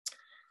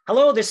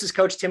Hello, this is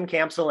Coach Tim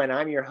Campbell, and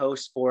I'm your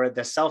host for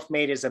the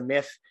Self-Made is a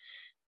Myth,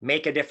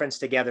 Make a Difference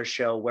Together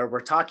show, where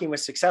we're talking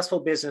with successful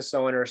business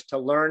owners to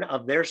learn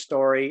of their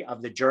story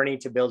of the journey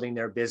to building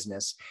their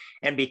business.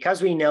 And because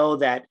we know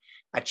that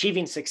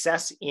achieving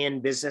success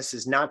in business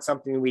is not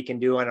something we can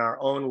do on our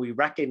own, we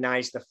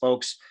recognize the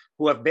folks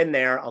who have been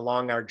there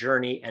along our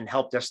journey and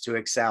helped us to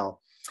excel.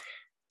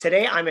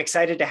 Today, I'm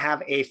excited to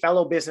have a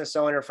fellow business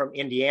owner from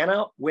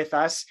Indiana with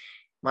us.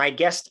 My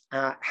guest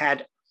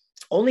had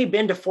only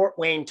been to Fort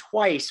Wayne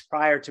twice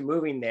prior to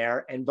moving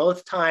there, and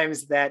both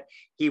times that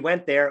he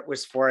went there, it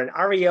was for an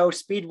REO,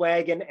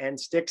 Speedwagon, and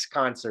Styx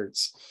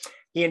concerts.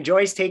 He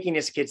enjoys taking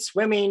his kids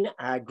swimming,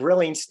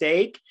 grilling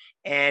steak,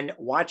 and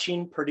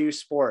watching Purdue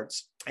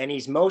sports. And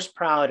he's most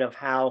proud of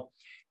how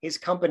his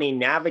company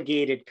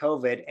navigated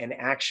COVID and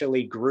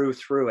actually grew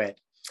through it.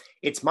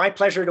 It's my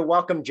pleasure to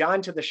welcome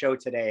John to the show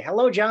today.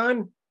 Hello,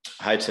 John.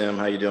 Hi, Tim.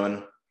 How you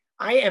doing?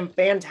 I am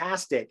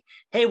fantastic.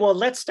 Hey, well,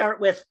 let's start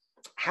with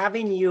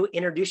having you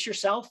introduce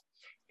yourself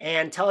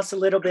and tell us a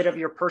little bit of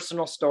your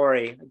personal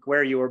story, like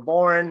where you were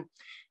born,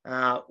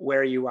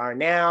 where you are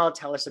now.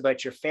 Tell us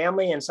about your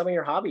family and some of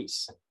your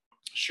hobbies.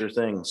 Sure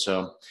thing.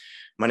 So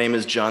my name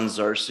is John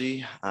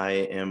Zarse. I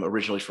am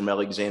originally from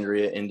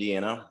Alexandria,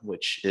 Indiana,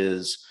 which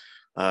is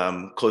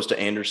close to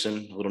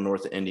Anderson, a little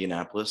north of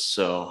Indianapolis.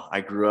 So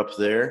I grew up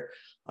there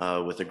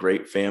with a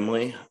great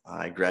family.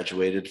 I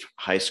graduated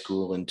high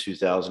school in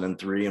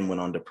 2003 and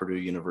went on to Purdue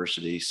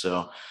University.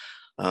 So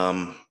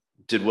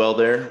did well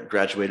there,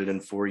 graduated in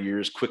 4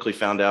 years, quickly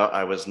found out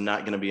I was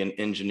not going to be an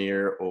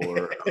engineer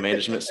or a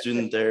management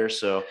student there.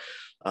 So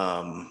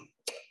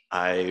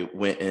I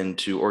went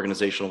into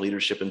organizational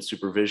leadership and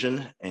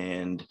supervision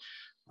and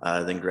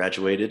then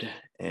graduated.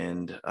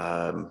 And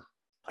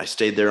I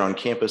stayed there on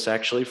campus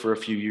actually for a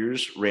few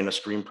years, ran a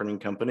screen printing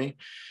company,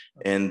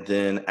 and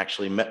then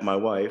actually met my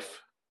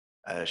wife.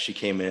 She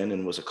came in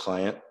and was a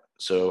client.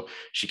 So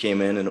she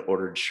came in and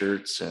ordered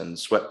shirts and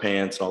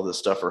sweatpants and all this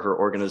stuff for her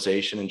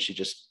organization. And she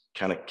just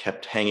kind of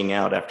kept hanging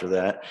out after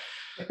that.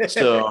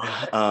 So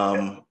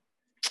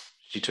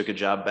she took a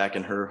job back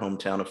in her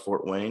hometown of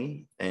Fort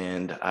Wayne.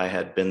 And I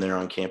had been there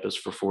on campus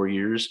for 4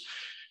 years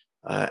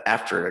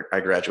after I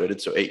graduated.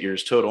 So 8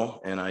 years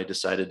total. And I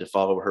decided to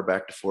follow her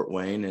back to Fort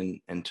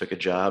Wayne and took a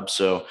job.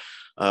 So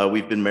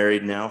we've been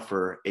married now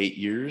for 8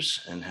 years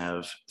and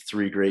have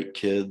 3 great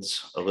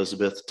kids,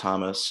 Elizabeth,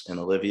 Thomas, and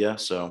Olivia.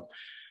 So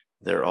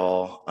they're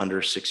all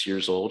under 6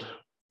 years old.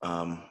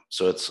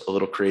 So it's a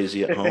little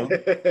crazy at home.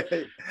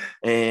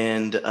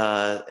 And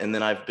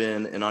then I've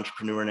been an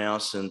entrepreneur now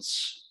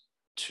since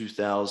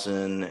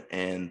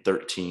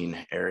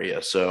 2013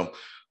 area. So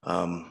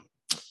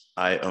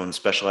I own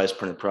Specialized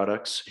Printed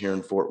Products here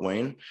in Fort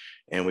Wayne,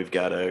 and we've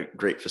got a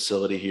great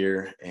facility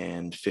here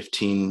and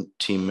 15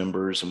 team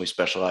members, and we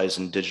specialize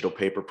in digital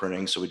paper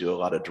printing. So we do a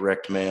lot of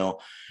direct mail,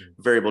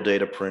 variable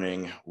data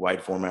printing,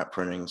 wide format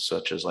printing,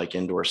 such as like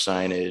indoor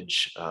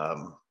signage,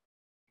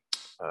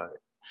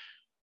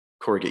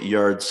 corrugate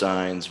yard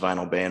signs,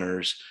 vinyl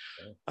banners.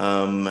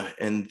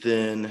 And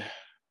then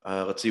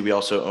let's see, we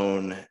also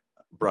own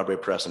Broadway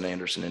Press in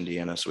Anderson,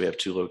 Indiana. So we have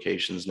 2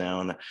 locations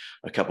now and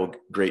a couple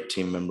great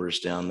team members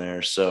down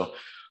there. So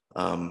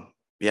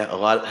yeah, a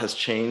lot has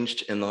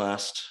changed in the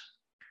last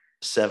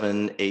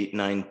 7, 8,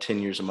 9, 10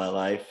 years of my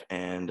life.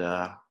 And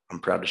I'm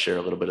proud to share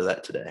a little bit of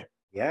that today.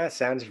 Yeah,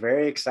 sounds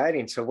very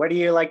exciting. So what do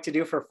you like to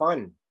do for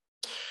fun?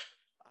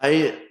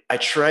 I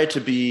try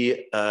to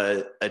be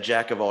a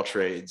jack of all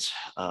trades.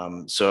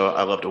 So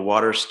I love to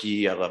water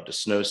ski. I love to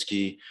snow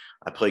ski.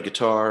 I play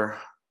guitar.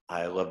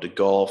 I love to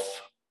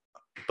golf.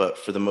 But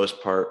for the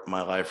most part,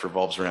 my life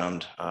revolves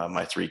around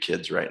my 3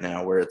 kids right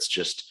now, where it's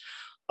just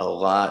a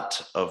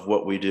lot of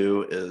what we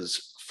do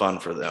is fun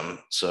for them.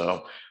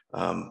 So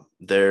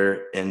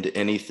they're into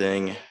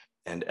anything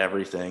and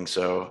everything.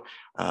 So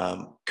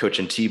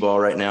coaching T-ball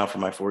right now for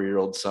my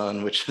 4-year-old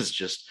son, which is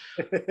just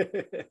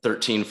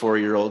 13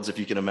 4-year-olds, if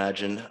you can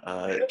imagine,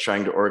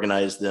 trying to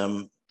organize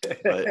them.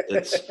 But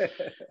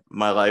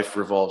my life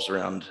revolves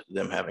around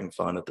them having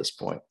fun at this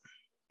point.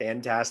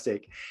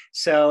 Fantastic.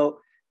 So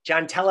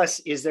John, tell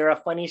us, is there a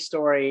funny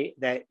story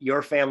that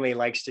your family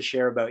likes to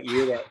share about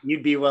you that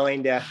you'd be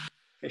willing to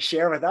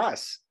share with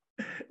us?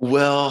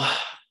 Well,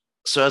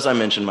 so as I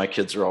mentioned, my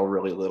kids are all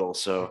really little.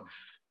 So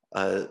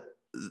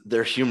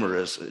their humor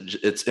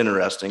it's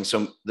interesting.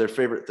 So their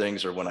favorite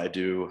things are when I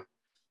do,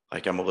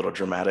 like, I'm a little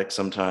dramatic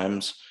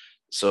sometimes.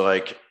 So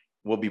like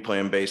we'll be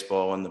playing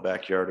baseball in the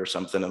backyard or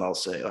something, and I'll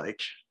say,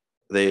 like,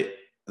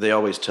 they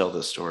always tell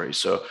this story.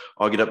 So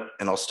I'll get up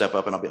and I'll step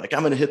up and I'll be like, I'm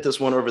going to hit this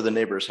one over the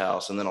neighbor's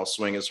house. And then I'll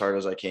swing as hard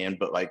as I can,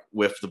 but like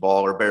whiff the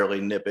ball or barely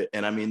nip it.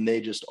 And I mean,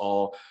 they just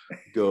all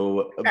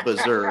go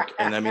berserk.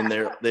 And I mean,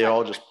 they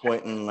all just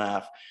point and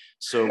laugh.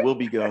 So we'll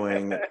be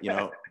going,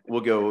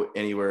 we'll go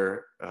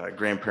anywhere,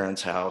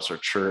 grandparents' house or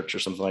church or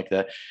something like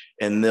that.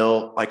 And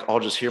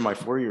I'll just hear my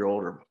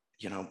 4-year-old or,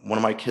 one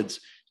of my kids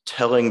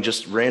telling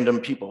just random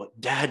people,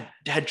 dad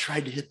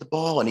tried to hit the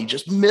ball and he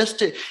just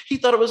missed it. He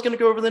thought it was going to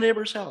go over the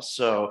neighbor's house.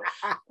 So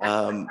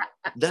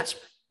that's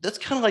that's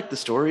kind of like the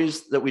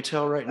stories that we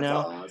tell right That's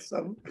now.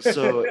 awesome.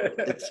 So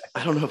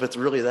I don't know if it's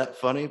really that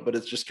funny, but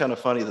it's just kind of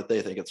funny that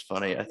they think it's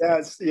funny, I think.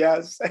 Yes,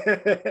 yes.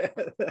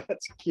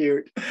 That's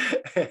cute.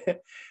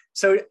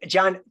 So,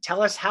 John,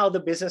 tell us how the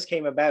business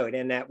came about,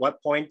 and at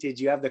what point did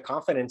you have the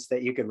confidence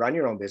that you could run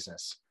your own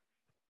business?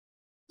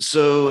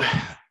 So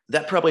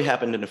that probably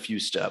happened in a few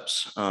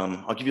steps.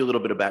 I'll give you a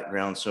little bit of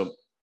background. So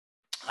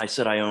I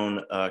said I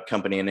own a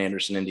company in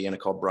Anderson, Indiana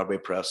called Broadway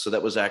Press. So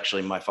that was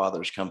actually my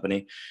father's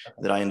company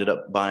that I ended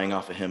up buying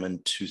off of him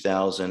in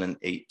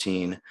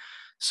 2018.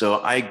 So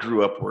I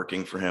grew up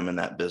working for him in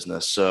that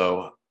business.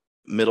 So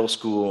middle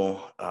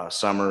school,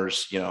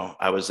 summers,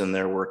 I was in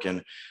there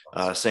working,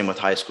 same with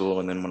high school.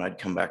 And then when I'd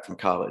come back from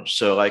college.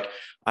 So like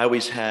I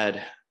always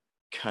had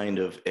kind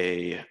of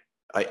I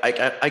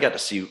got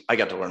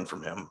to learn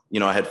from him.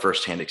 I had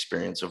firsthand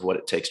experience of what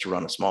it takes to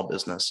run a small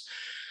business.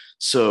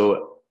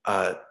 So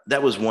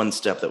that was one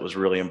step that was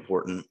really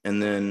important.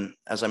 And then,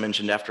 as I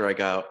mentioned, after I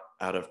got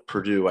out of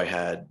Purdue, I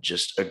had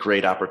just a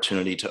great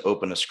opportunity to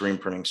open a screen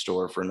printing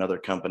store for another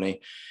company.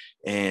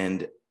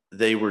 And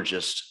they were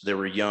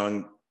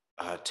young,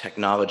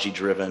 technology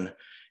driven.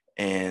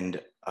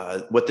 And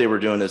what they were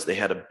doing is they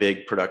had a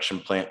big production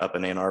plant up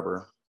in Ann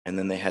Arbor. And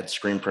then they had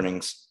screen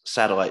printing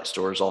satellite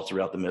stores all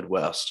throughout the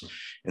Midwest.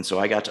 And so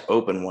I got to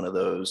open one of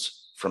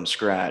those from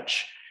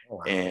scratch. Oh,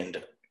 wow.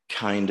 And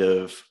kind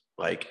of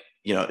like,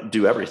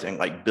 do everything,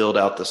 like build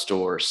out the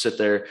store, sit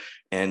there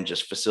and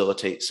just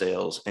facilitate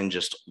sales and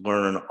just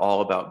learn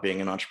all about being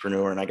an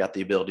entrepreneur. And I got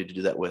the ability to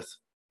do that with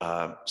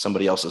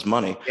somebody else's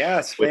money,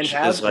 yes, which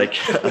fantastic.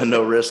 is like a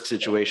no risk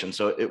situation.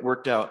 So it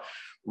worked out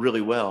really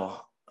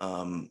well.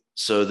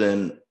 So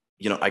then,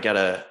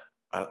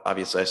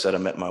 obviously I said I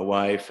met my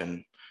wife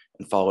and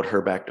followed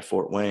her back to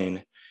Fort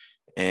Wayne.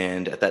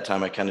 And at that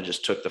time, I kind of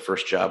just took the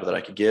first job that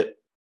I could get,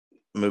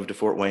 moved to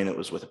Fort Wayne. It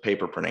was with a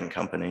paper printing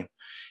company.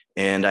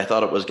 And I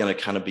thought it was going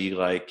to kind of be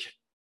like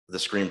the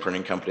screen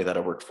printing company that I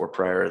worked for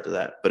prior to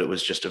that, but it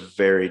was just a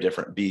very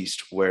different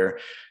beast where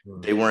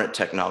they weren't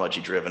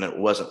technology driven. It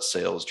wasn't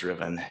sales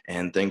driven,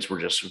 and things were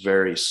just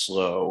very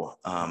slow.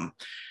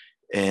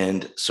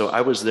 And so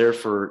I was there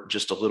for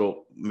just a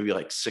little, maybe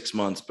like 6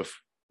 months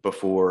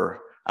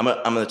before.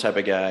 I'm the type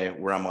of guy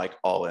where I'm like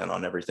all in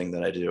on everything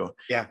that I do.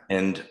 Yeah.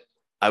 And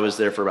I was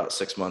there for about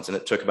 6 months, and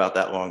it took about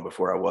that long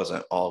before I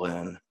wasn't all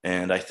in.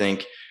 And I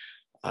think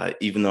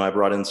even though I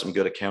brought in some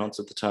good accounts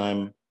at the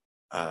time,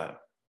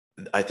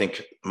 I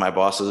think my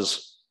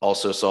bosses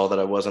also saw that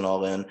I wasn't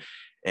all in.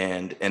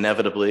 And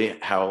inevitably,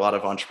 how a lot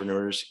of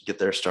entrepreneurs get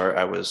their start,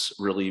 I was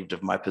relieved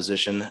of my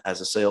position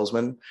as a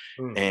salesman.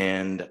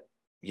 And,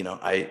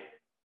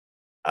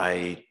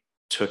 I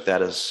took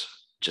that as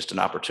just an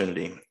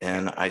opportunity.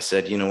 And I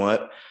said, you know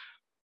what?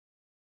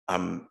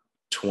 I'm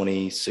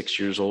 26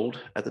 years old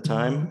at the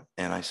time.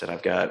 And I said,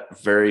 I've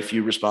got very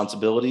few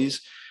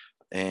responsibilities,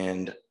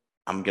 and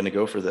I'm going to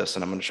go for this,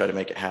 and I'm going to try to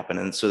make it happen.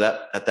 And so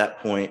that at that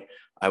point,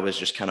 I was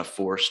just kind of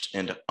forced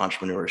into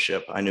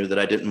entrepreneurship. I knew that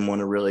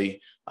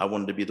I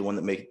wanted to be the one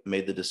that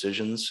made the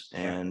decisions.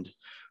 And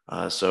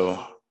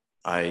so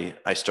I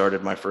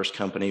started my first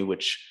company,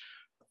 which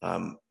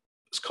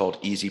is called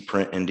Easy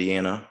Print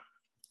Indiana.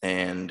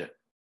 And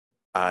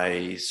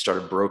I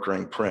started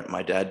brokering print.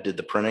 My dad did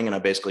the printing, and I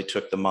basically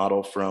took the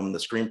model from the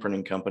screen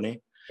printing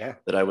company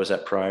that I was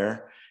at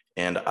prior.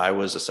 And I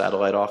was a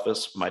satellite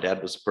office. My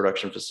dad was a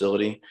production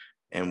facility.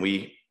 And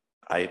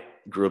I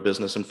grew a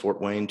business in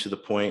Fort Wayne to the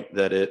point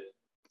that it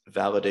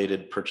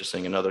validated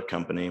purchasing another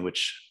company,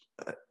 which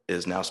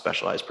is now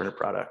Specialized Printed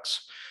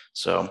Products.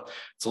 So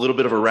it's a little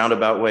bit of a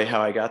roundabout way how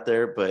I got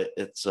there, but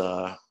it's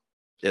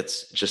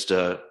just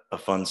a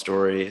fun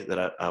story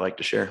that I like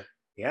to share.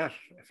 Yeah,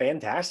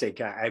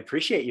 fantastic. I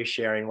appreciate you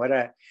sharing. What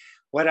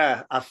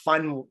a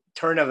fun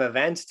turn of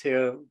events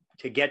to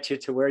get you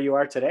to where you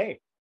are today.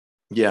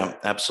 Yeah,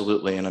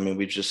 absolutely. And I mean,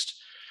 we've just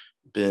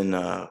been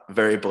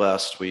very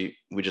blessed. We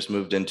just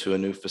moved into a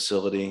new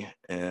facility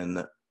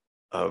in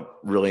a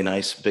really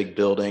nice big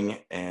building,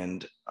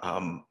 and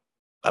I'm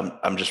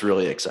just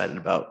really excited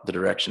about the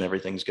direction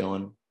everything's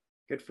going.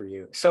 Good for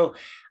you. So,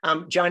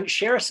 John,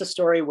 share us a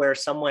story where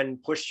someone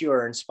pushed you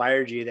or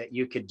inspired you that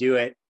you could do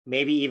it,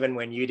 maybe even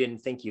when you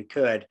didn't think you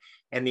could,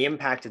 and the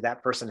impact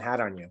that person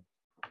had on you.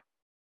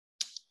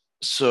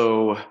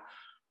 So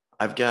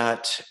I've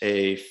got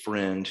a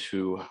friend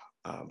who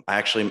I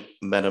actually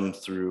met him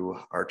through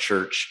our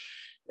church,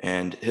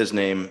 and his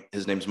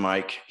name's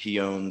Mike. He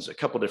owns a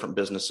couple different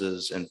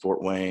businesses in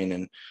Fort Wayne,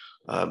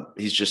 and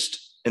he's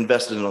just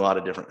invested in a lot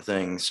of different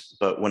things.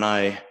 But when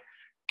I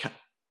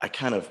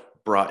kind of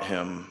brought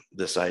him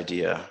this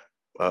idea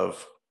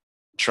of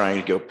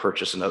trying to go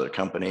purchase another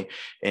company,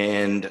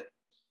 and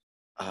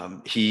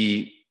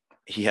he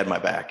had my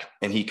back,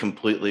 and he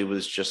completely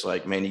was just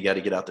like, man, you got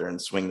to get out there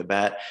and swing the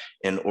bat.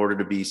 In order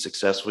to be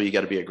successful, you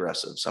got to be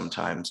aggressive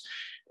sometimes.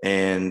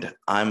 And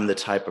I'm the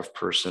type of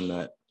person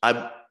that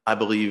I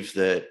believe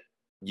that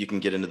you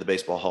can get into the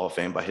Baseball Hall of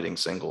Fame by hitting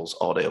singles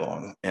all day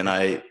long.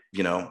 And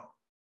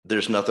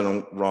there's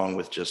nothing wrong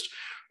with just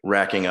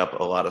racking up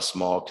a lot of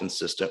small,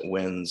 consistent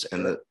wins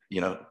and the,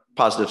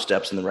 positive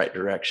steps in the right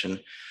direction.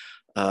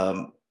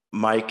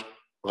 Mike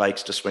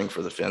likes to swing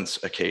for the fence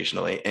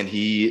occasionally. And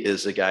he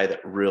is a guy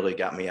that really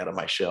got me out of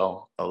my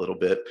shell a little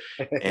bit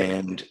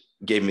and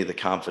gave me the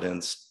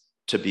confidence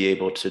to be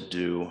able to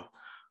do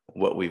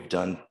what we've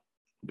done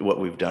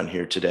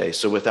here today.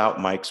 So without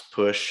Mike's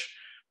push,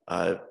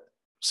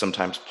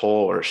 sometimes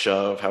pull or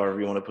shove, however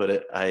you want to put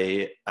it,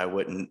 I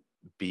wouldn't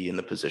be in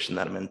the position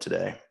that I'm in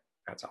today.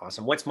 That's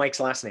awesome. What's Mike's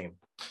last name?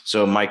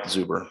 So Mike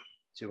Zuber.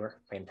 Zuber,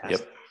 fantastic.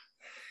 Yep.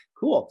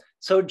 Cool.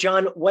 So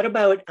John, what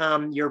about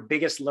your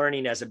biggest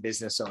learning as a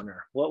business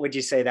owner? What would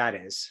you say that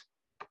is?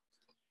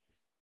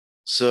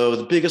 So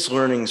the biggest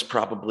learning is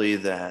probably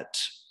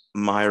that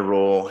my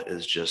role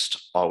is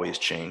just always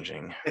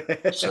changing.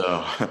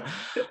 So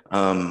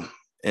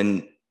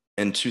in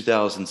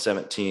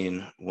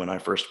 2017, when I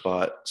first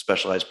bought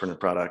Specialized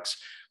Printed Products,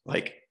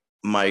 like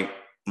my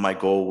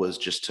goal was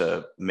just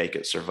to make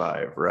it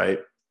survive, right?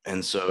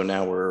 And so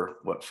now we're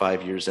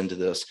 5 years into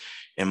this,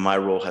 and my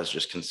role has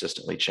just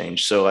consistently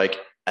changed. So like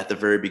at the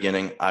very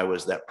beginning, I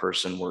was that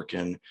person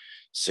working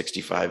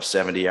 65,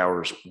 70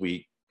 hours a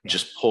week,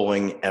 just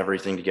pulling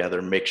everything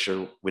together, make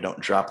sure we don't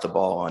drop the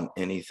ball on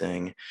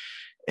anything,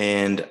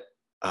 and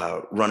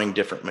running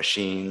different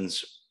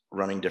machines,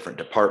 running different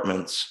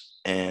departments.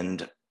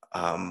 And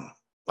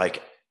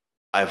like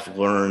I've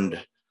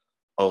learned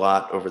a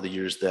lot over the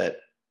years that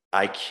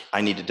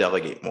I need to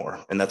delegate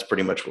more. And that's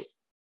pretty much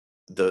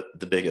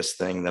the biggest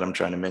thing that I'm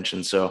trying to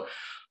mention. So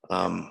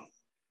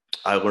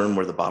I learn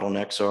where the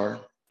bottlenecks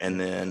are, and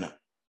then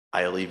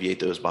I alleviate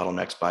those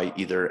bottlenecks by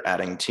either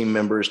adding team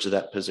members to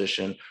that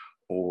position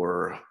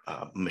or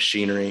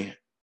machinery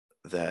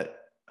that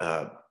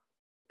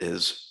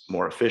is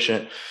more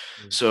efficient.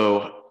 Mm-hmm.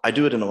 So I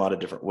do it in a lot of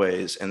different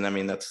ways. And I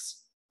mean,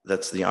 that's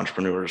the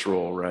entrepreneur's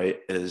role, right?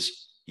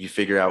 Is you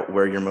figure out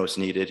where you're most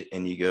needed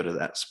and you go to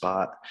that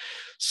spot.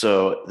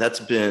 So that's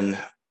been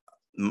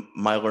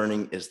my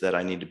learning, is that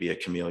I need to be a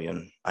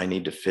chameleon. I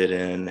need to fit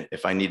in.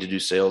 If I need to do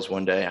sales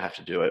one day, I have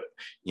to do it.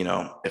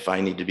 If I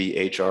need to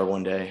be HR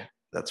one day,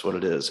 that's what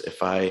it is.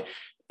 If I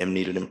am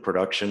needed in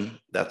production,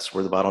 that's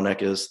where the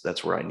bottleneck is.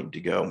 That's where I need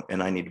to go.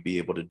 And I need to be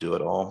able to do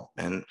it all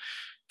and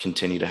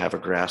continue to have a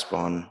grasp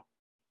on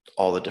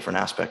all the different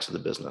aspects of the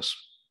business.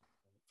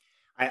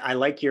 I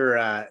like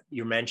your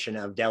mention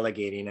of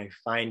delegating. I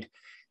find,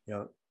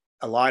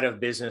 a lot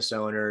of business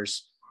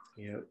owners,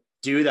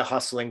 do the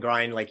hustle and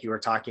grind like you were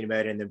talking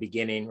about in the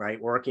beginning, right?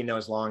 Working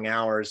those long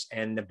hours,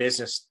 and the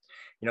business,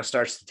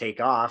 starts to take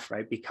off,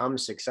 right?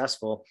 Becomes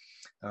successful.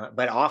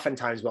 But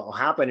oftentimes what will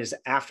happen is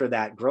after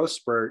that growth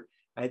spurt,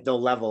 right,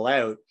 they'll level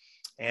out.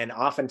 And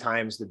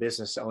oftentimes the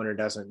business owner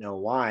doesn't know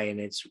why. And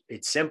it's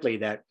simply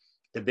that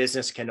the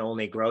business can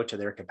only grow to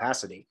their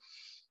capacity.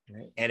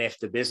 Right? And if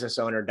the business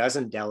owner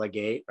doesn't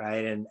delegate,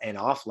 right, and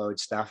offload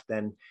stuff,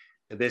 then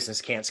the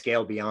business can't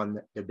scale beyond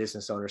the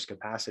business owner's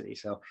capacity.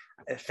 So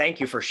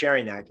thank you for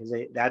sharing that, because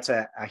that's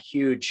a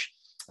huge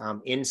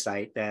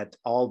insight that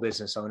all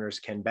business owners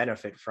can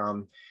benefit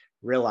from,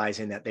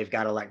 realizing that they've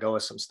got to let go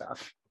of some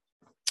stuff.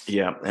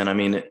 Yeah. And I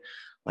mean,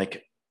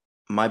 like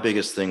my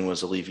biggest thing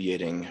was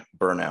alleviating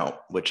burnout,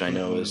 which I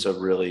know is a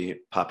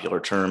really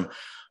popular term,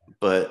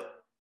 but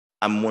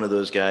I'm one of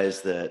those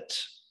guys that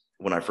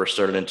when I first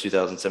started in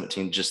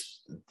 2017, just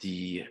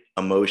the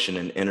emotion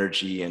and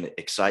energy and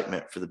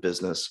excitement for the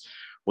business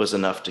was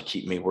enough to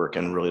keep me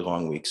working really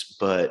long weeks.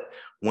 But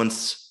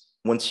once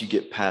you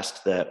get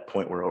past that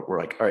point where we're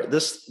like, all right,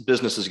 this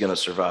business is going to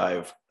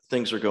survive,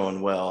 things are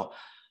going well,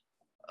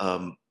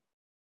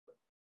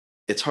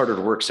 it's harder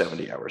to work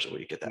 70 hours a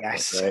week at that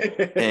point,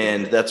 right?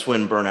 And that's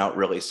when burnout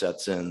really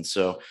sets in.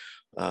 So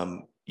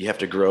you have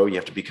to grow, you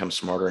have to become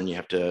smarter,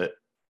 and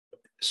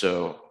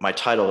so my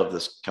title of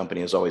this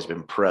company has always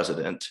been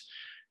president,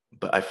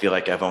 but I feel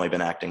like I've only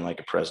been acting like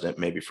a president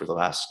maybe for the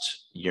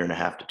last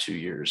 1.5 to 2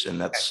 years. And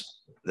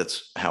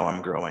that's how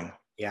I'm growing.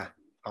 Yeah.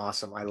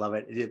 Awesome. I love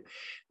it.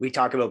 We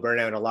talk about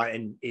burnout a lot,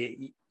 and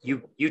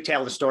you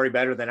tell the story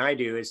better than I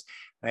do, is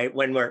right.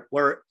 When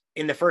we're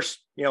in the first,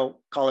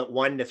 call it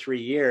 1 to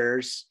 3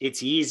 years,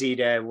 it's easy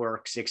to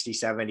work 60,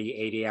 70,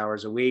 80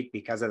 hours a week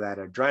because of that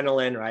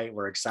adrenaline, right?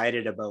 We're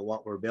excited about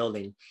what we're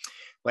building,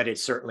 but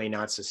it's certainly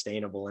not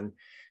sustainable. And,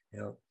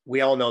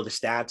 we all know the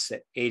stats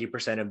that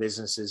 80% of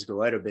businesses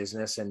go out of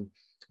business. And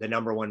the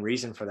number one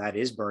reason for that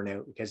is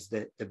burnout, because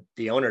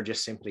the owner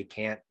just simply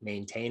can't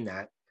maintain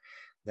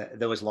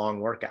those long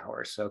work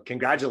hours. So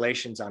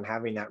congratulations on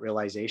having that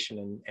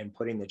realization and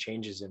putting the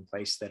changes in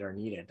place that are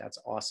needed. That's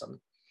awesome.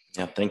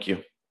 Yeah, thank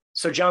you.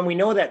 So John, we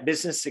know that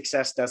business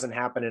success doesn't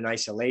happen in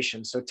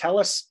isolation. So tell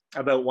us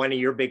about one of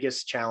your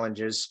biggest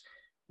challenges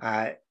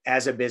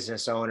as a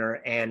business owner,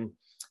 and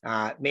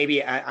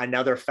maybe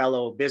another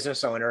fellow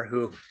business owner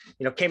who,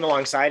 came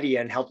alongside you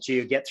and helped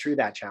you get through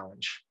that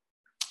challenge.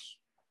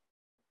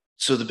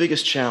 So the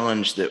biggest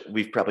challenge that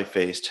we've probably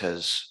faced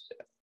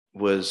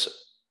was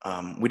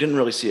we didn't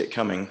really see it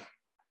coming,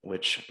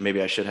 which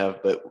maybe I should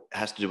have, but it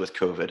has to do with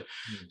COVID.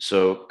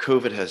 So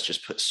COVID has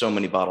just put so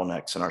many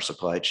bottlenecks in our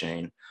supply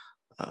chain.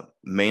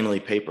 mainly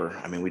paper.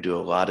 I mean, we do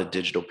a lot of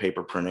digital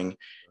paper printing,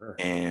 Sure.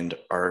 and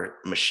our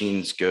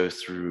machines go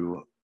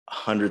through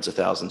hundreds of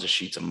thousands of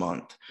sheets a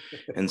month.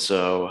 And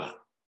so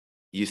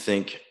you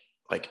think,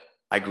 like,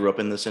 I grew up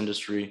in this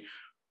industry.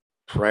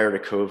 Prior to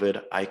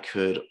COVID, I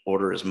could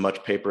order as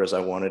much paper as I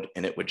wanted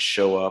and it would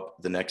show up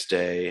the next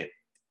day.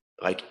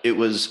 Like, it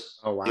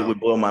Oh, would wow.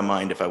 blow my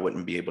mind if I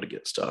wouldn't be able to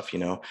get stuff, you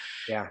know?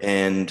 Yeah.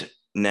 And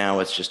now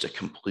it's just a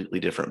completely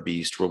different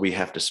beast where we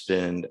have to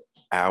spend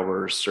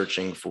hours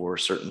searching for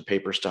certain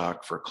paper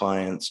stock for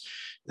clients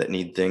that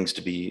need things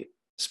to be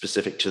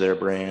specific to their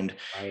brand.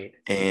 Right.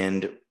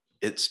 And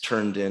it's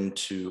turned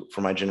into,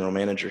 for my general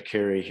manager,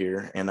 Carrie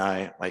here, and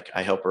I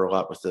help her a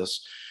lot with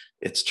this.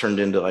 It's turned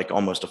into like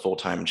almost a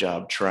full-time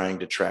job trying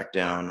to track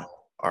down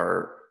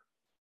our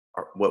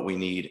what we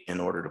need in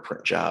order to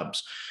print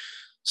jobs.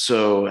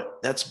 So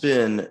that's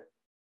been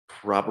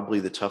probably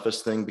the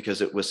toughest thing,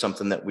 because it was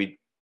something that we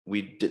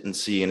didn't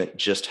see, and it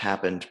just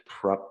happened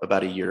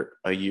about a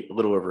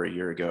little over a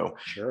year ago.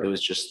 It Sure.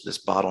 was just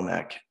this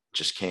bottleneck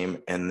just came,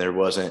 and there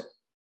wasn't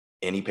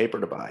any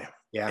paper to buy.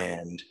 Yeah.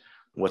 And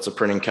what's a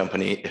printing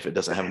company if it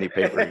doesn't have any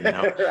paper, you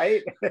know?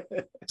 Right.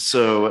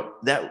 So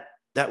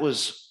that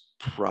was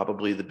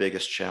probably the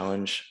biggest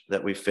challenge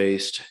that we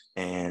faced,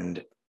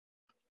 and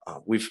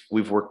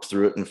we've worked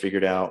through it and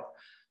figured out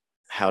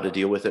how to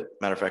deal with it.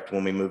 Matter of fact,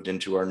 when we moved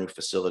into our new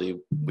facility,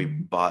 we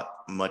bought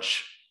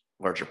much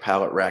larger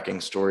pallet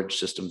racking, storage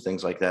system,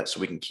 things like that, so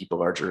we can keep a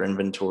larger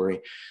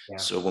inventory. Yeah.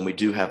 So when we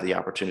do have the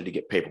opportunity to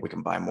get paper, we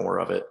can buy more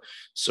of it.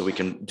 So we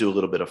can do a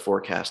little bit of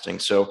forecasting.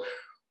 So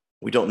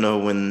we don't know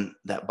when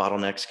that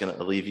bottleneck's going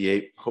to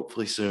alleviate,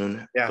 hopefully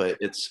soon, Yeah. but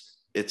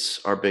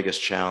it's our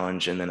biggest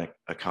challenge, and then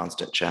a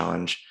constant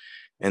challenge.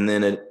 And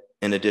then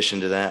in addition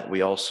to that,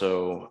 we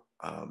also,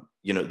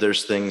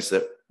 there's things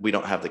that we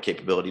don't have the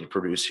capability to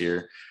produce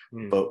here,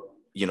 but,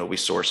 we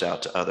source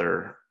out to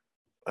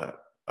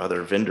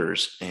other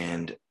vendors.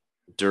 And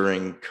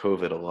during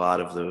COVID, a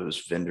lot of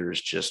those vendors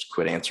just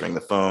quit answering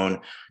the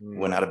phone,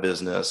 went out of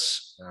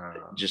business,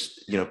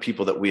 just,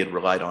 people that we had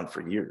relied on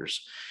for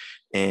years.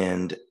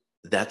 And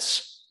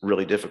that's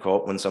really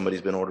difficult when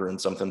somebody's been ordering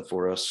something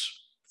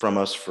from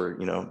us for,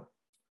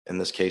 in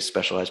this case,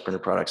 Specialized Printer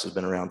Products has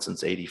been around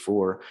since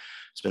 '84.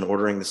 It's been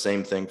ordering the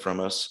same thing from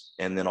us,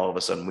 and then all of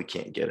a sudden we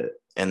can't get it.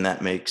 And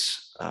that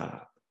makes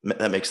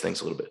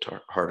things a little bit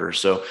harder.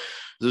 So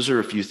those are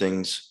a few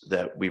things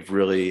that we've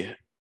really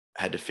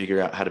had to figure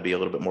out how to be a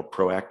little bit more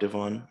proactive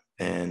on.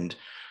 And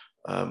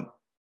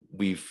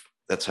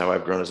that's how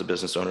I've grown as a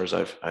business owner, is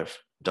I've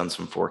done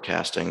some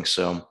forecasting.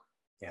 So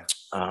yeah.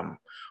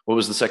 What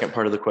was the second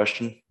part of the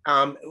question?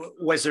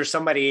 Was there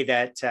somebody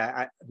that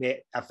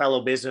a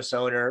fellow business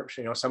owner,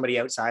 somebody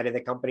outside of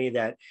the company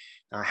that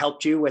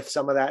helped you with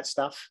some of that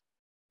stuff?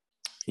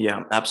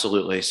 Yeah,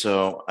 absolutely.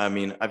 So, I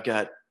mean, I've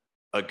got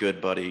a good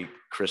buddy,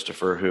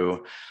 Christopher,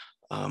 who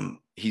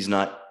he's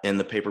not in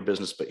the paper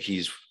business, but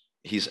he's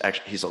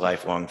a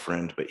lifelong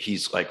friend, but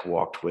he's like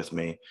walked with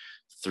me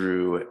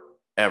through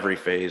every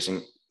phase.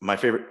 And my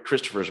favorite,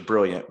 Christopher's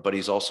brilliant, but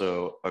he's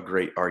also a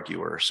great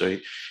arguer. So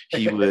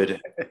he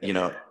would,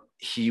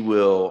 he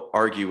will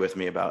argue with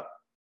me about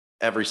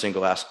every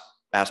single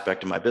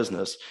aspect of my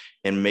business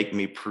and make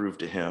me prove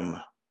to him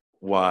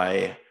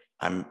why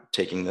I'm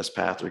taking this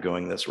path or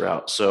going this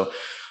route. So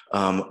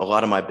a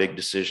lot of my big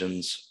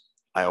decisions,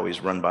 I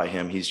always run by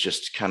him. He's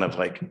just kind of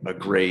like a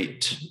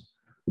great,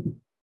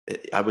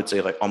 I would say,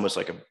 like almost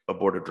like a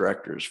board of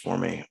directors for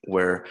me,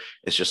 where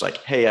it's just like,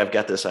 hey, I've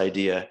got this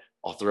idea.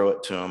 I'll throw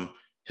it to him.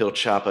 He'll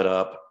chop it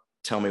up,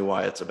 tell me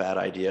why it's a bad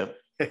idea.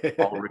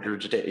 I'll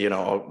regurgitate,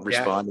 I'll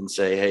respond and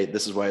say, hey,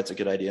 this is why it's a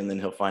good idea. And then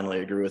he'll finally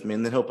agree with me.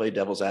 And then he'll play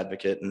devil's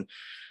advocate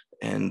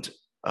and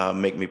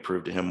make me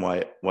prove to him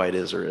why it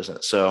is or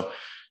isn't. So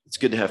it's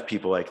good to have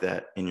people like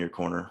that in your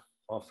corner.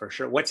 Well, for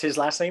sure. What's his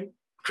last name?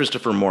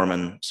 Christopher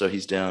Mormon. So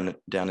he's down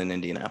in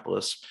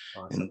Indianapolis.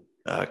 Awesome.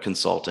 And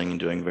consulting and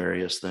doing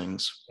various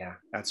things. Yeah,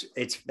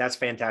 that's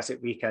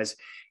fantastic, because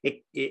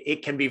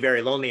it can be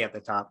very lonely at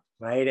the top,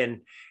 right?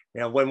 And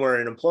when we're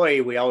an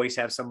employee, we always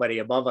have somebody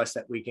above us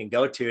that we can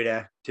go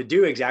to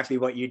do exactly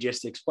what you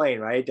just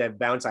explained, right? To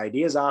bounce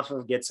ideas off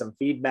of, get some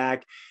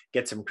feedback,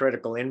 get some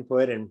critical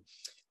input. And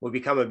we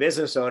become a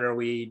business owner,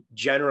 we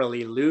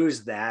generally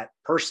lose that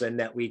person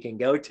that we can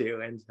go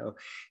to. And so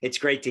it's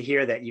great to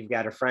hear that you've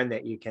got a friend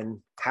that you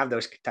can have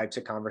those types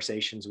of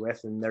conversations with,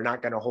 and they're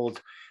not going to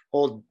hold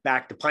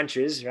back the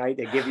punches, right?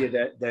 They give you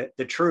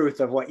the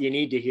truth of what you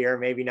need to hear,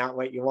 maybe not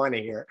what you want to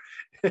hear.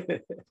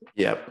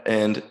 Yeah.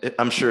 And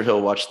I'm sure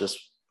he'll watch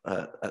this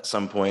at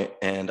some point,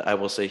 and I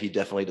will say he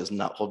definitely does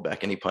not hold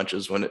back any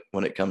punches when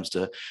it comes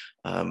to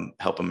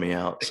helping me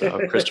out.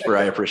 So Christopher,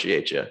 I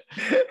appreciate you.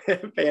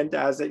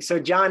 Fantastic. So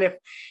John,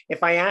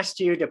 if I asked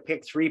you to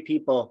pick 3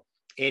 people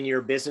in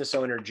your business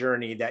owner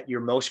journey that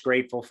you're most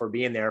grateful for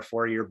being there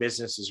for your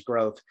business's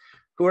growth,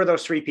 who are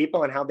those 3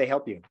 people and how'd they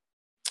help you?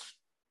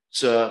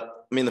 So,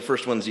 I mean, the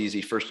first one's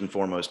easy. First and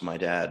foremost, my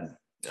dad.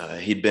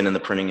 He'd been in the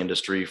printing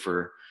industry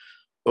for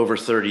over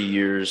 30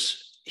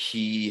 years.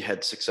 He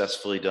had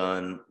successfully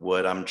done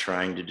what I'm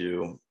trying to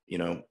do.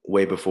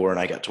 way before, and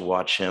I got to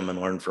watch him and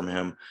learn from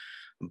him.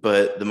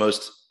 But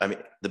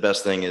the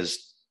best thing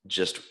is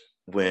just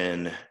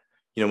when,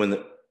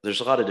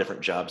 there's a lot of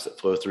different jobs that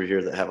flow through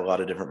here that have a lot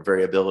of different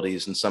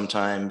variabilities. And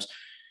sometimes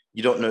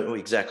you don't know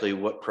exactly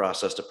what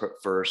process to put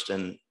first.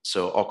 And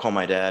so I'll call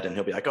my dad and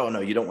he'll be like, oh no,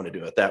 you don't want to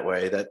do it that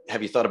way.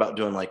 Have you thought about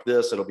doing like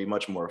this? It'll be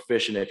much more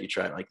efficient if you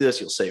try it like this.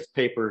 You'll save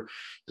paper,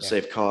 you'll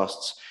save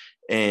costs.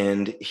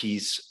 And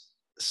he's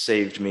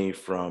saved me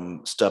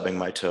from stubbing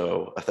my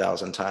toe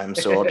 1,000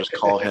 times. So I'll just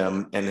call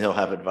him and he'll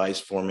have advice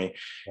for me.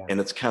 Yeah. And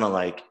it's kind of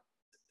like,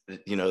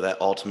 that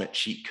ultimate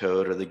cheat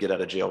code or the get out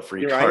of jail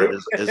free card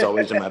is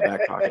always in my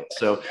back pocket.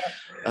 So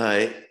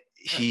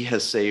he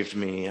has saved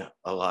me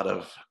a lot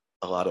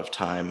of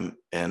time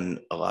and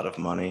a lot of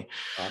money.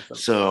 Awesome.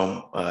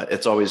 So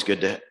it's always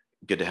good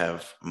to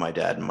have my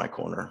dad in my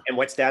corner. And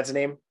what's dad's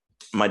name?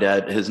 My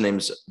dad, his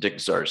name's Dick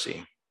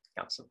Zarse.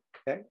 Awesome.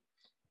 Okay.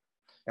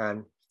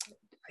 Do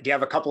you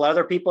have a couple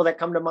other people that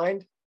come to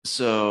mind?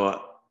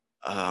 So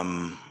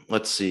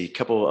let's see, a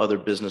couple other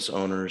business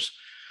owners.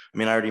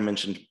 I already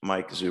mentioned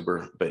Mike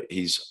Zuber, but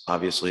he's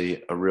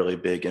obviously a really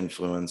big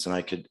influence, and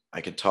I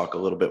could talk a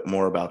little bit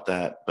more about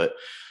that. But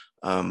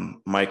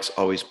Mike's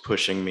always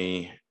pushing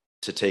me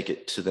to take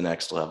it to the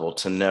next level,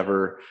 to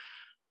never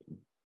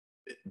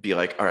be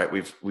like, all right,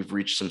 we've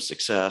reached some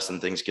success and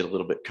things get a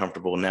little bit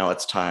comfortable. Now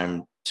it's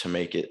time to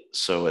make it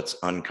so it's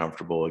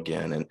uncomfortable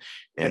again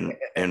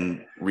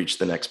and reach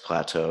the next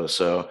plateau.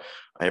 So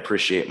I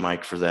appreciate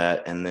Mike for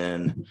that. And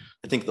then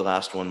I think the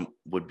last one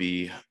would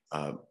be,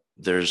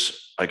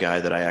 there's a guy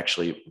that I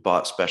actually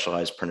bought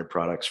Specialized Printed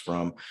Products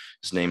from.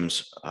 His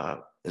name's,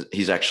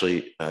 he's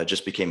actually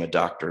just became a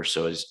doctor.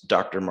 So he's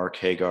Dr. Mark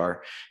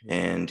Hagar,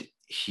 and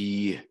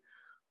he's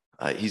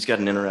got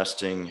an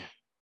interesting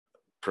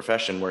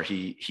profession where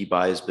he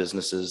buys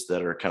businesses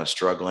that are kind of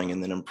struggling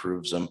and then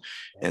improves them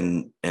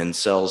and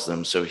sells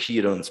them. So he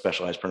had owned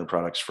Specialized Printed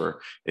Products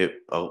for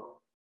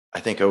I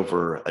think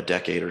over a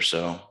decade or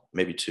so,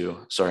 maybe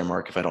two. Sorry,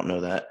 Mark, if I don't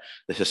know the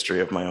history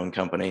of my own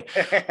company.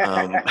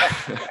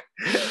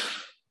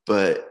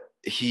 But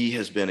he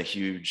has been a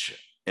huge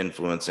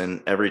influence.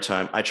 And every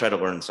time I try to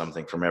learn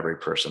something from every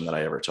person that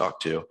I ever talk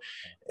to.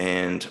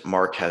 And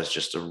Mark has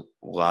just a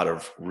lot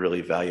of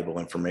really valuable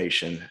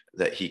information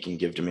that he can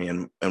give to me.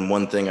 And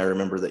one thing I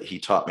remember that he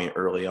taught me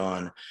early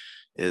on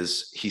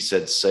is he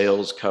said,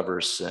 sales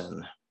covers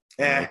sin.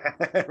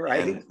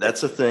 Right. And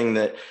that's a thing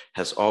that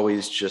has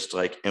always just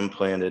like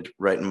implanted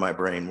right in my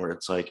brain, where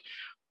it's like,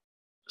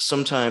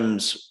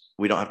 sometimes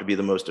we don't have to be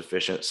the most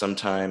efficient.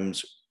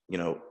 Sometimes,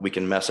 we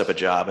can mess up a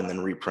job and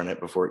then reprint it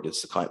before it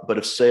gets to the client. But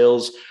if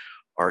sales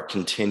are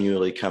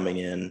continually coming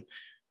in,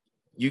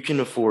 you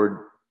can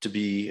afford to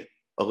be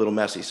a little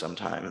messy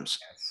sometimes.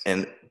 Yes.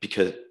 And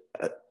because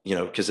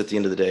at the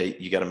end of the day,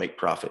 you got to make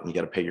profit and you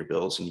got to pay your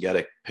bills and you got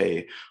to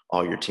pay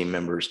all your team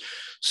members.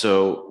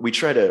 So we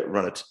try to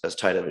run it as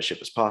tight of a ship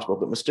as possible,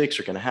 but mistakes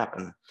are going to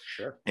happen.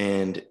 Sure.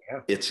 And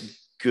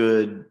it's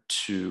good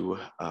to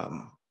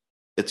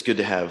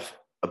have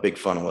a big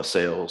funnel of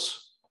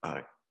sales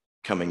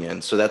coming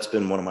in. So that's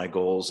been one of my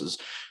goals, is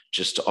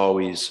just to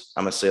always,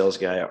 I'm a sales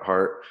guy at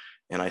heart.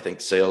 And I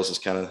think sales is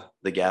kind of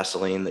the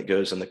gasoline that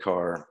goes in the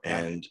car. Yeah.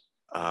 And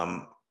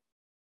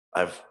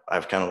I've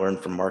kind of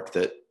learned from Mark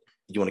that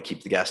you want to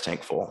keep the gas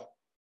tank full.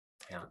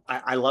 Yeah,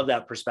 I love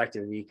that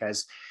perspective,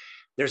 because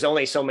there's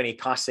only so many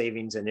cost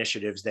savings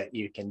initiatives that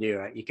you can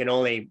do. You can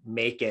only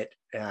make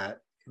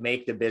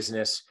the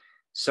business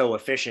so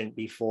efficient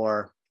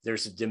before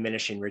there's a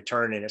diminishing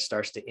return and it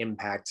starts to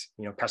impact,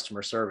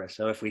 customer service.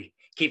 So if we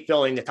keep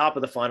filling the top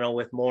of the funnel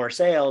with more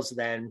sales,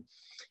 then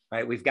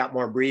we've got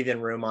more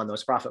breathing room on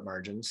those profit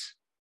margins.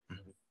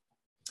 Mm-hmm.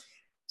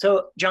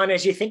 So John,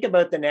 as you think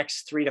about the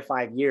next 3 to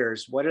 5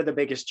 years, what are the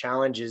biggest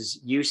challenges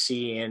you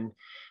see in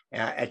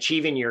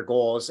achieving your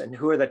goals, and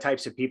who are the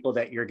types of people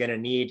that you're going to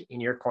need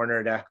in your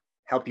corner to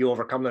help you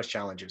overcome those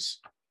challenges?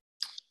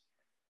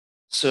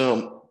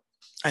 So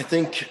I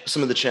think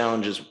some of the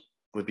challenges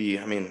would be,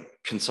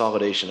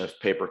 consolidation of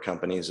paper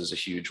companies is a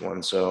huge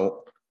one.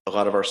 So a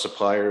lot of our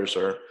suppliers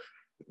are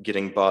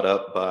getting bought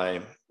up by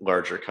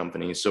larger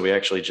companies. So we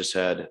actually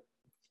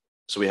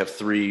we have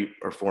 3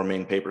 or 4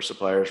 main paper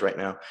suppliers right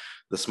now.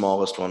 The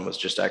smallest one was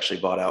just actually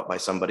bought out by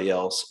somebody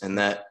else. And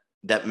that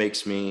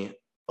makes me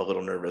a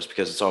little nervous,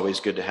 because it's always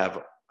good to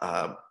have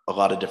a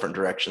lot of different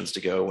directions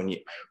to go when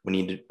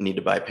you need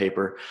to buy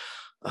paper.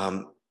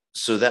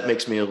 So that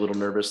makes me a little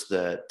nervous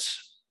that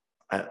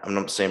I'm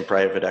not saying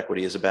private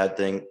equity is a bad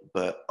thing,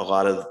 but a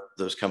lot of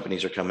those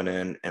companies are coming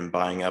in and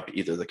buying up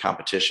either the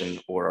competition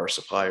or our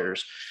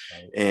suppliers.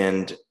 Right.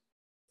 And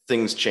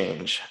things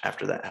change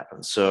after that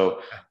happens.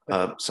 So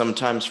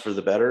sometimes for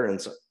the better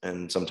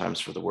and sometimes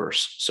for the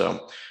worse.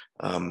 So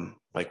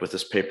like with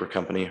this paper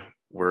company,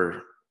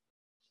 we're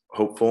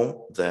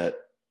hopeful that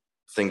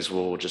things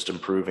will just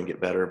improve and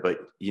get better, but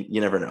you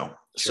never know.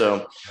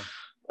 Sure.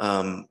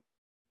 So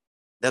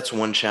that's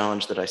one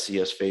challenge that I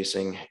see us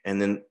facing.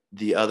 And then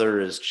the other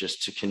is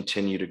just to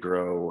continue to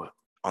grow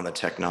on the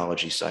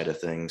technology side of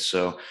things.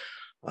 So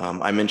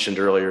I mentioned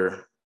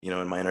earlier,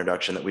 in my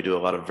introduction that we do a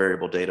lot of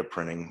variable data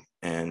printing,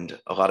 and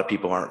a lot of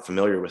people aren't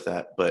familiar with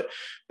that. But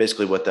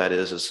basically what that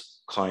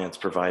is clients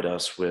provide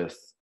us with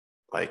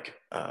like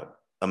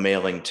a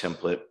mailing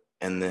template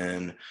and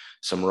then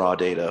some raw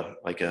data,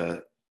 like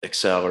a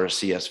Excel or a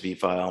CSV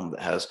file that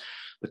has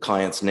the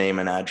client's name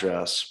and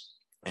address.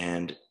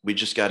 And we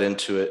just got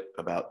into it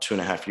about 3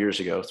 years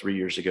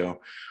ago,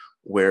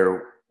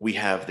 where we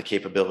have the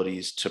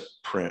capabilities to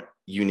print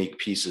unique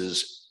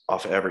pieces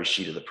off every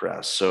sheet of the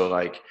press. So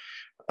like,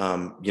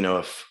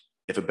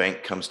 if a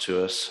bank comes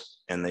to us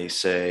and they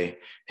say,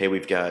 hey,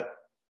 we've got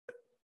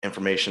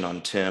information on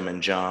Tim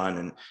and John,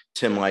 and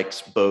Tim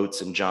likes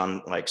boats and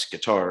John likes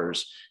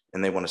guitars,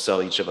 and they want to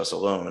sell each of us a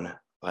loan,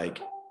 like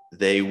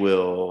they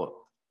will,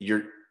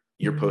 your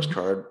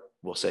postcard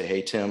will say,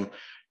 hey, Tim,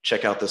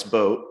 check out this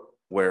boat,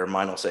 where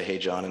mine will say, hey,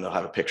 John, and they'll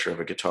have a picture of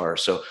a guitar.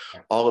 So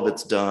all of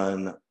it's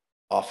done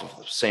off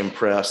of the same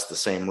press, the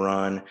same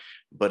run,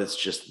 but it's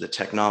just the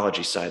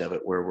technology side of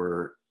it where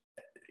we're,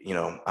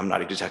 I'm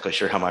not exactly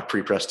sure how my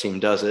pre-press team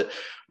does it,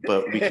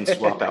 but we can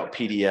swap out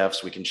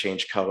PDFs, we can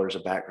change colors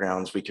of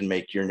backgrounds, we can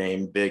make your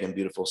name big and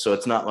beautiful. So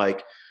it's not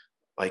like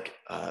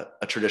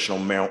a traditional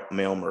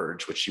mail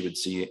merge, which you would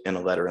see in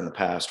a letter in the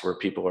past, where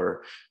people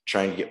are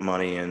trying to get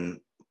money and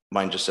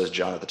mine just says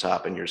John at the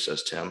top and yours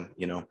says Tim,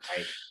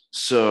 Right.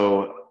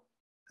 So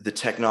the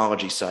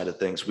technology side of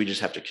things, we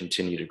just have to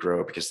continue to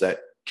grow, because that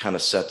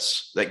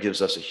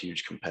gives us a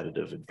huge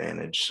competitive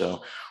advantage.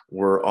 So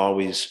we're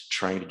always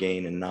trying to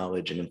gain in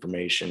knowledge and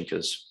information,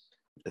 because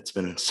it's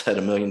been said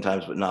a million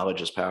times, but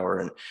knowledge is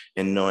power.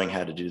 And knowing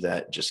how to do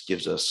that just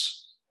gives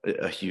us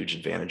a huge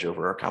advantage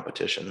over our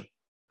competition.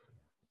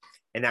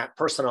 And that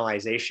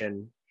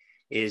personalization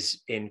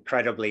is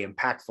incredibly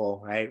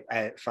impactful,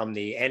 right? From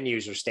the end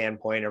user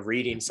standpoint of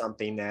reading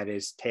something that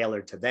is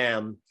tailored to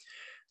them,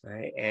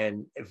 right?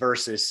 And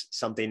versus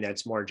something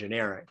that's more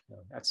generic.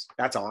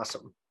 That's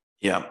awesome.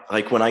 Yeah.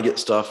 Like when I get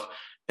stuff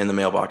in the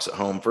mailbox at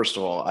home, first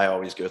of all, I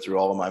always go through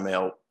all of my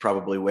mail,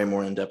 probably way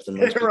more in depth than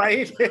most people.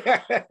 Right.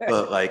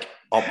 But like,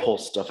 I'll pull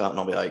stuff out and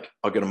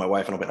I'll go to my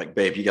wife and I'll be like,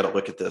 babe, you got to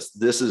look at this.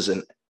 This is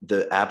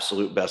the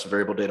absolute best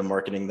variable data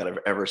marketing that I've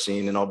ever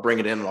seen. And I'll bring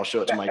it in and I'll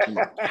show it to my team.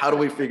 How do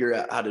we figure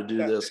out how to do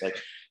this? Like,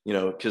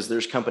 because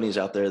there's companies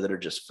out there that are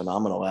just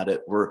phenomenal at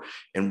it.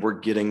 We're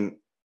getting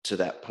to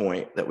that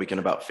point that we can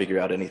about figure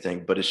out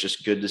anything, but it's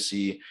just good to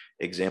see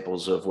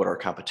examples of what our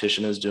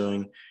competition is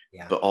doing,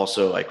 but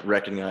also like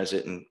recognize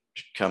it and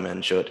come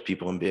in, show it to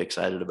people and be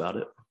excited about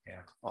it.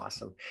 Yeah.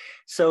 Awesome.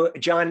 So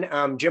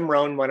John, Jim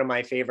Rohn, one of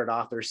my favorite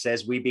authors,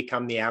 says we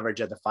become the average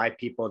of the 5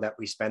 people that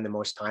we spend the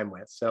most time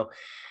with. So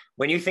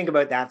when you think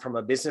about that from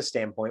a business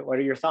standpoint, what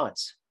are your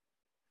thoughts?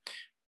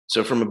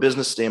 So from a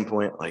business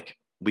standpoint,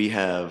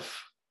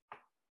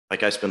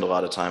 I spend a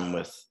lot of time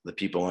with the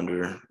people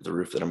under the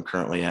roof that I'm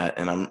currently at,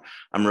 and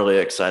I'm really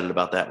excited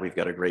about that. We've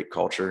got a great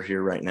culture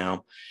here right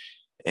now.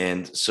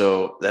 And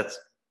so that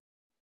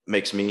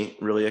makes me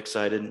really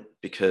excited,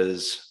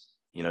 because,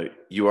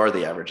 you are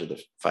the average of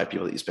the 5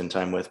 people that you spend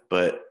time with,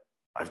 but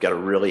I've got a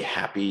really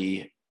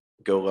happy,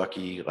 go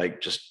lucky,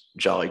 like just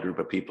jolly group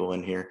of people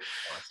in here.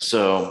 Awesome.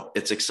 So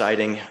it's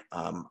exciting.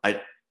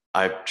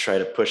 I try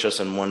to push us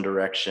in one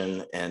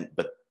direction,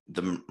 but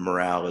the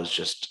morale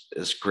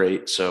is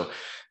great. So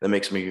that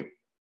makes me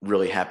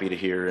really happy to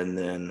hear. And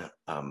then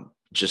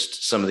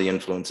just some of the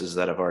influences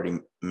that I've already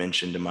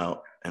mentioned in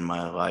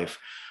my life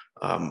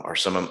are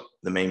some of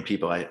the main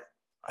people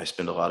I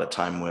spend a lot of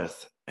time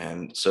with.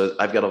 And so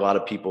I've got a lot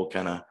of people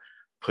kind of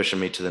pushing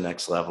me to the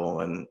next level.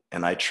 And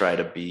I try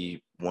to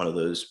be one of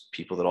those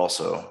people that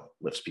also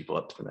lifts people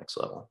up to the next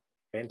level.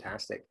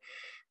 Fantastic.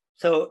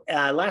 So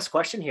last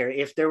question here.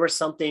 If there was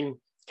something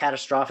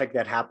catastrophic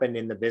that happened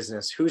in the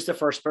business, who's the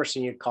first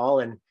person you'd call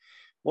and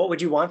what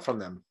would you want from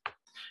them?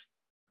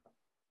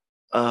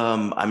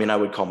 I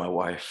would call my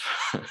wife.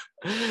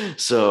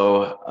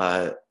 So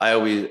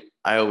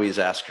I always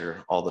ask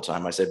her all the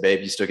time. I say, babe,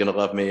 you still going to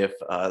love me if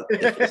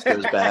this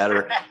goes bad,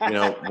 or,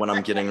 when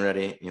I'm getting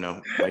ready,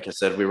 like I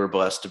said, we were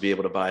blessed to be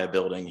able to buy a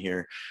building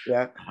here.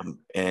 Yeah.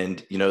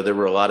 And, there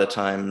were a lot of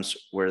times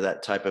where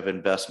that type of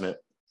investment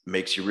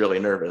makes you really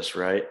nervous.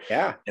 Right.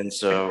 Yeah. And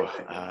so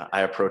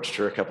I approached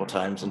her a couple of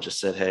times and just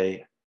said,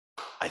 hey,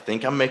 I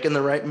think I'm making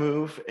the right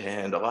move.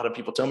 And a lot of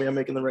people tell me I'm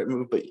making the right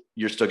move, but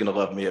you're still going to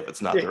love me if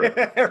it's not the right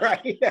move.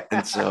 Right.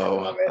 And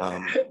so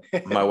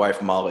my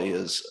wife, Molly,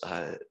 is,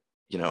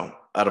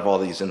 out of all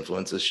these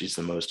influences, she's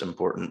the most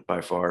important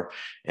by far.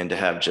 And to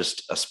have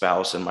just a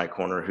spouse in my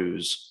corner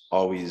who's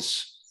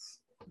always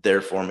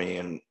there for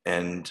me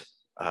and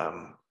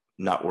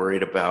not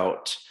worried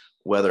about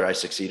whether I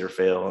succeed or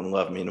fail, and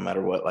love me no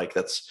matter what, like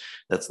that's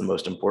the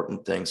most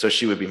important thing. So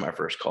she would be my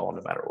first call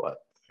no matter what.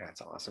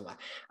 That's awesome.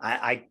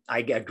 I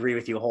agree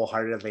with you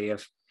wholeheartedly.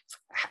 Of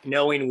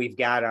knowing we've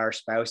got our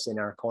spouse in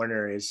our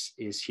corner is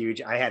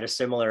huge. I had a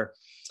similar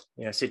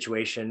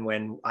situation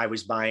when I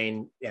was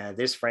buying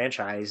this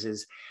franchise.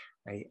 Is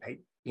I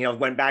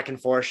went back and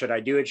forth. Should I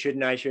do it?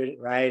 Shouldn't I? Should it?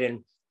 Right?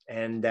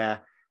 And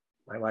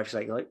My wife's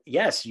like,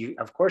 yes,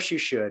 of course you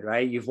should,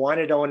 right? You've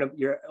wanted to own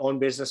your own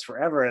business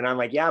forever. And I'm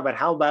like, yeah, but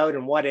how about,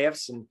 and what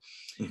ifs? And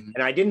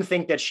I didn't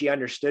think that she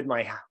understood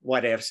my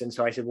what ifs. And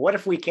so I said, what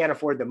if we can't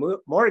afford the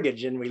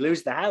mortgage and we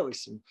lose the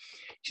house? And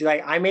she's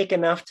like, I make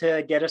enough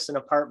to get us an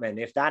apartment.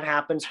 If that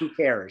happens, who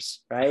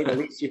cares, right?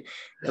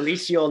 At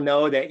least you'll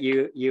know that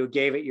you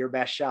gave it your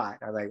best shot.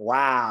 I'm like,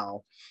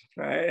 wow.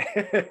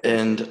 Right.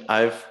 And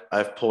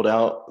I've pulled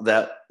out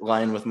that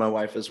line with my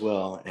wife as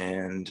well.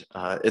 And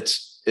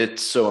it's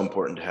so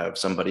important to have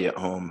somebody at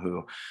home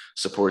who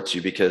supports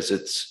you, because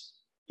it's,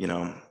 you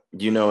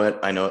know it,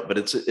 I know it, but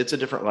it's a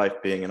different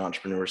life being an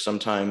entrepreneur.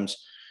 Sometimes,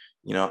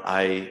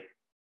 I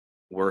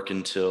work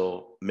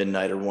until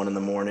midnight or 1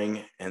 a.m,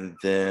 and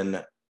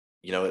then,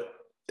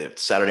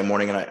 it's Saturday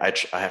morning and I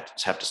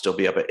have to still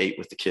be up at 8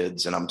 with the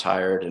kids, and I'm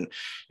tired, and,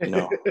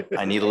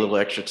 I need a little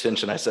extra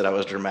attention. I said I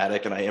was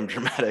dramatic, and I am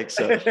dramatic.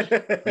 So,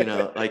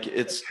 like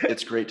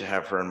it's great to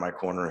have her in my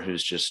corner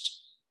who's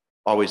just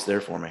always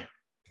there for me.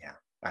 Yeah,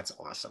 that's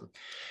awesome.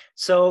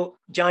 So,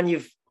 John,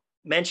 you've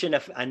mentioned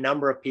a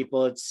number of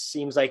people. It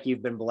seems like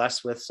you've been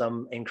blessed with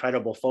some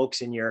incredible folks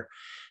in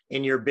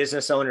your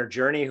business owner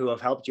journey who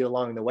have helped you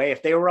along the way.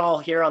 If they were all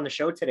here on the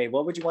show today,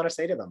 what would you want to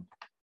say to them?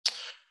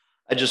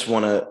 I just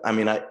want to,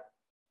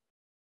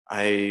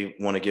 I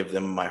want to give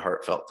them my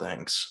heartfelt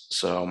thanks.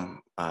 So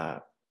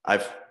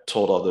I've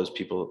told all those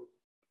people,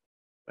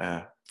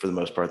 for the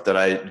most part, that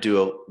I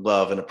do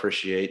love and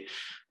appreciate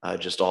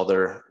just all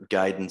their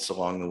guidance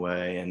along the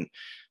way.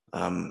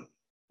 And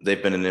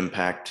they've been an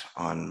impact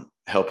on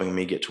helping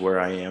me get to where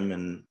I am.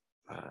 And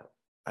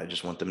I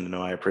just want them to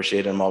know I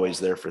appreciate it. I'm always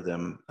there for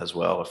them as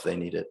well if they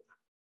need it.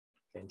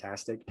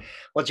 Fantastic.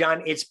 Well,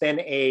 John, it's been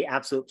an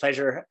absolute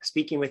pleasure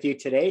speaking with you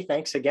today.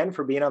 Thanks again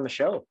for being on the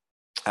show.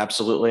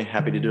 Absolutely.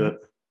 Happy to do it.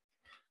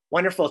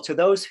 Wonderful. To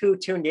those who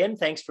tuned in,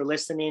 thanks for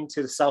listening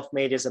to the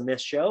Self-Made is a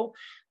Myth show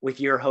with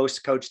your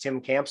host, Coach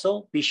Tim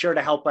Campsell. Be sure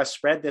to help us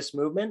spread this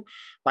movement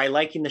by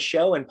liking the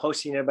show and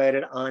posting about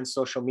it on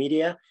social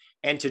media.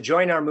 And to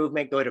join our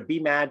movement, go to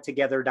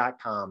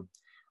bemadtogether.com.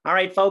 All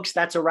right, folks,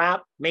 that's a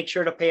wrap. Make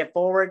sure to pay it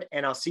forward,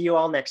 and I'll see you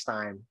all next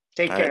time.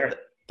 Take care.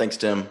 Thanks,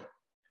 Tim.